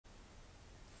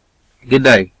Good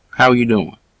day. How are you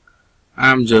doing?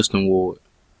 I'm Justin Ward.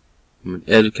 I'm an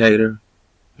educator,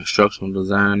 instructional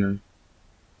designer,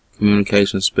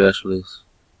 communication specialist,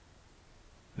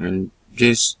 and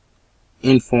just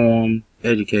informed,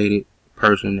 educated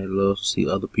person that loves to see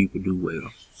other people do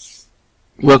well.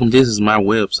 Welcome. This is my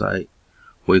website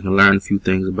where you can learn a few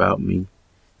things about me.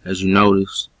 As you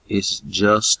notice, it's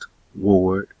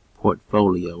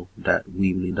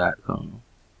justwardportfolio.weebly.com.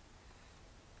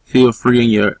 Feel free in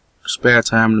your spare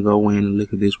time to go in and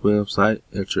look at this website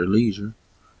at your leisure.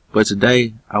 But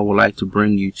today I would like to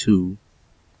bring you to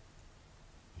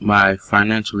my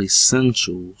financial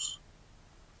essentials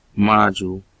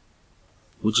module,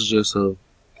 which is just a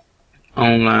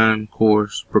online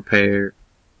course prepared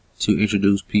to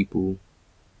introduce people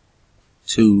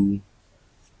to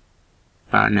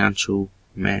financial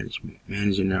management,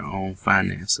 managing their own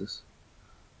finances.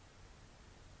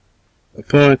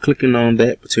 Upon clicking on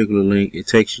that particular link, it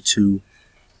takes you to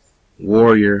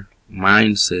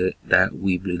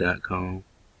warriormindset.weebly.com,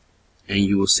 and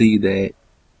you will see that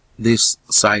this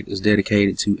site is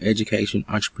dedicated to education,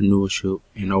 entrepreneurship,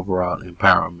 and overall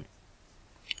empowerment.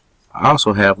 I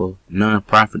also have a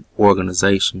non-profit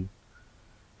organization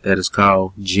that is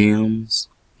called Gems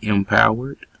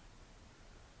Empowered,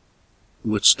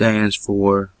 which stands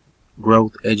for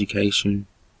growth, education,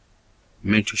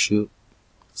 mentorship,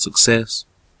 success,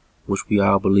 which we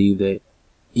all believe that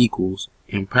equals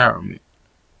empowerment.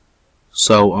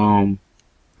 So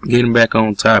getting back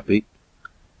on topic,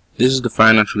 this is the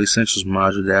financial essentials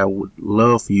module that I would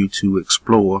love for you to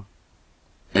explore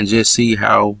and just see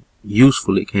how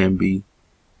useful it can be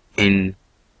in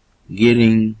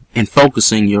getting and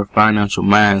focusing your financial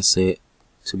mindset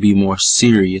to be more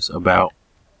serious about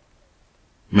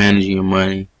managing your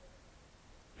money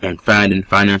and finding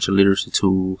financial literacy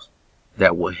tools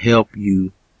that will help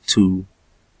you to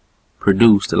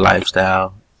produce the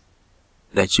lifestyle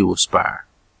that you aspire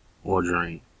or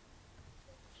dream.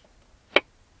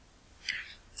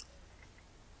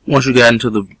 Once you got into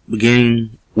the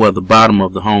beginning, well, the bottom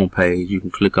of the home page, you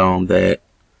can click on that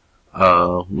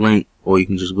link, or you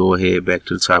can just go ahead back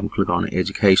to the top and click on the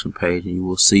education page, and you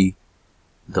will see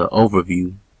the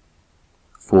overview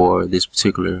for this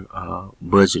particular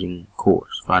budgeting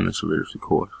course, financial literacy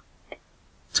course.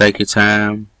 Take your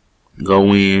time,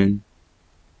 go in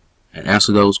and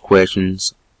answer those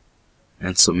questions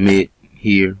and submit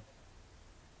here,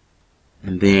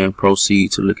 and then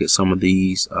proceed to look at some of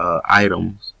these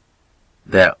items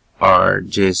that are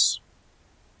just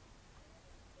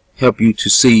help you to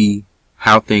see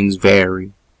how things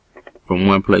vary from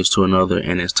one place to another,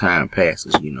 and as time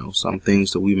passes, you know, some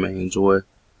things that we may enjoy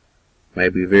may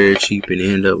be very cheap and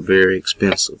end up very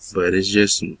expensive, but it's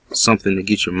just something to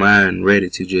get your mind ready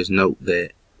to just note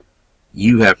that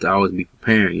you have to always be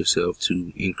preparing yourself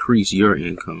to increase your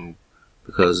income,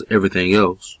 because everything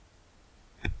else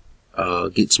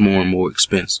gets more and more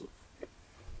expensive.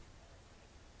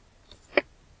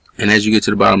 And as you get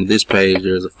to the bottom of this page,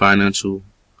 there's a financial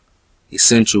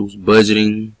essentials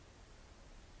budgeting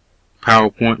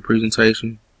PowerPoint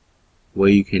presentation where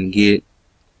you can get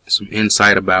some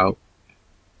insight about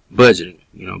budgeting,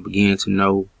 you know, begin to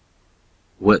know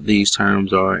what these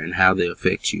terms are and how they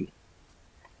affect you.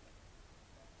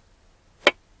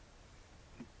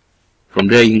 From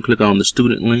there, you can click on the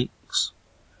student links,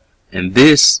 and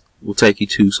this will take you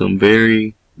to some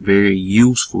very, very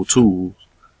useful tools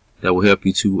that will help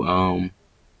you to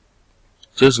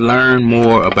just learn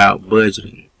more about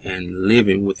budgeting and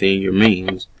living within your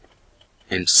means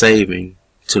and saving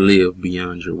to live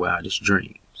beyond your wildest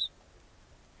dreams.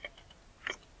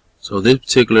 So this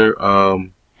particular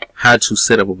how to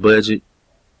set up a budget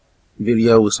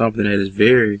video is something that is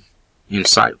very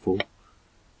insightful.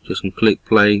 Just can click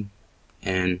play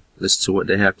and listen to what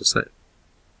they have to say.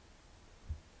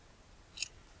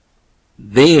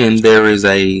 Then there is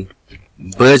a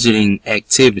budgeting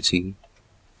activity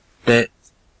that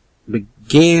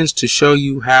begins to show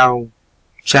you how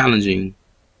challenging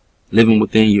living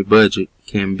within your budget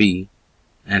can be,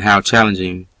 and how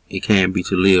challenging it can be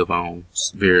to live on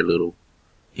very little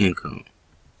income.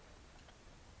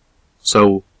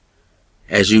 So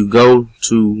as you go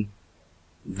to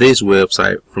this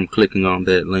website, from clicking on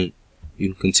that link,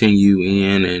 you can continue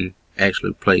in and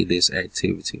actually play this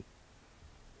activity.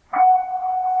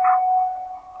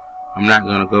 I'm not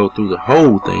going to go through the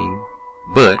whole thing,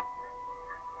 but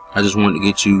I just wanted to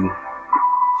get you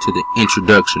to the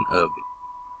introduction of it.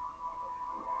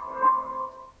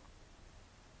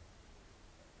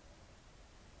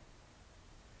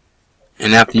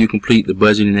 And after you complete the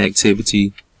budgeting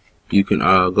activity, you can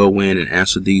go in and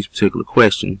answer these particular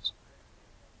questions.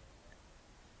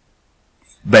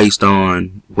 based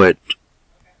on what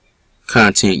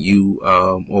content you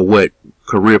or what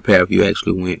career path you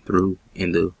actually went through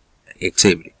in the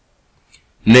activity.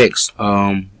 Next,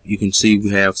 you can see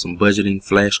we have some budgeting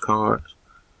flashcards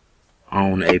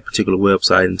on a particular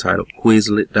website entitled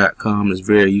Quizlet.com. It's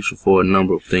very useful for a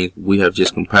number of things. We have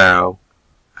just compiled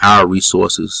our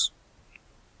resources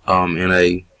in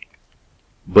a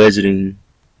budgeting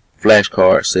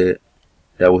flashcard set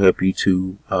that will help you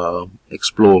to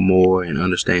explore more and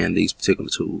understand these particular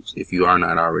tools if you are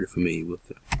not already familiar with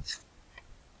them.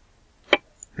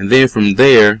 And then from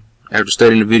there, after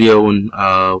studying the video and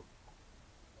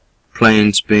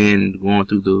playing, spin, going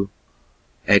through the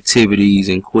activities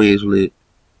in Quizlet,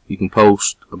 you can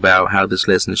post about how this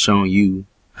lesson is showing you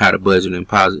how to budget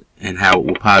and how it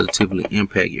will positively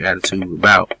impact your attitude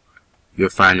about your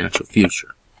financial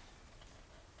future.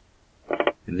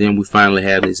 And then we finally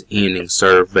have this ending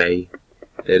survey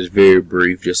that is very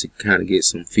brief, just to kind of get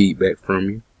some feedback from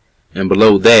you. And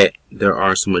below that, there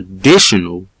are some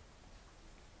additional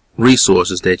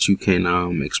resources that you can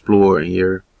explore in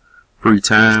your free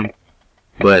time.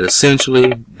 But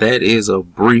essentially, that is a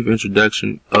brief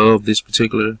introduction of this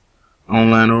particular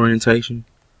online orientation,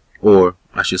 or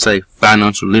I should say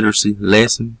financial literacy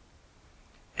lesson.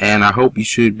 And I hope you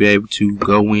should be able to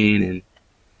go in and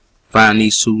find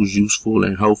these tools useful,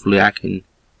 and hopefully I can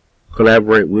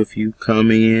collaborate with you,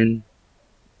 come in,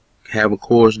 have a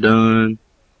course done,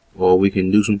 or we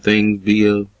can do some things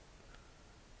via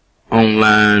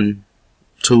online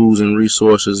tools and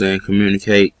resources and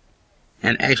communicate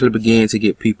and actually begin to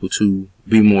get people to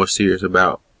be more serious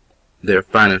about their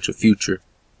financial future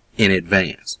in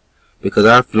advance. Because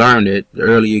I've learned that the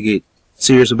earlier you get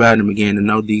serious about it and begin to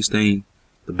know these things,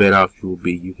 the better off you will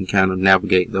be. You can kind of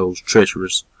navigate those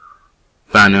treacherous,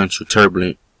 financial,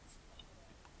 turbulent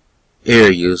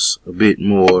areas a bit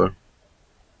more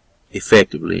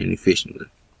effectively and efficiently.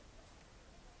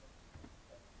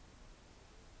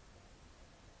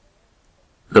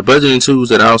 The budgeting tools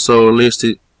that also are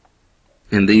listed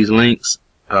in these links,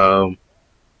 they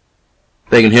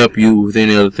can help you with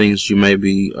any other things you may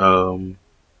be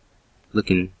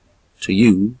looking to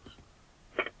use.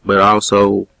 But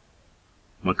also,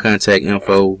 my contact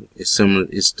info is similar.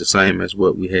 It's the same as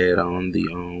what we had on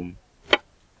the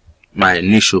my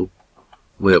initial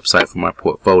website for my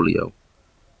portfolio.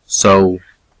 So,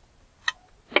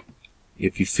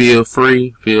 if you feel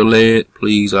led,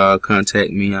 please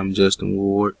contact me. I'm Justin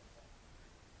Ward,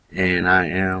 and I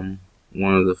am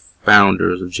one of the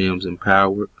founders of Gems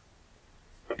Empowered,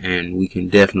 and we can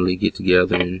definitely get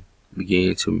together and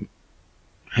begin to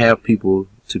have people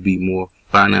to be more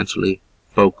financially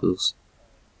focused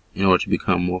in order to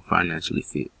become more financially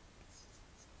fit.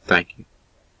 Thank you.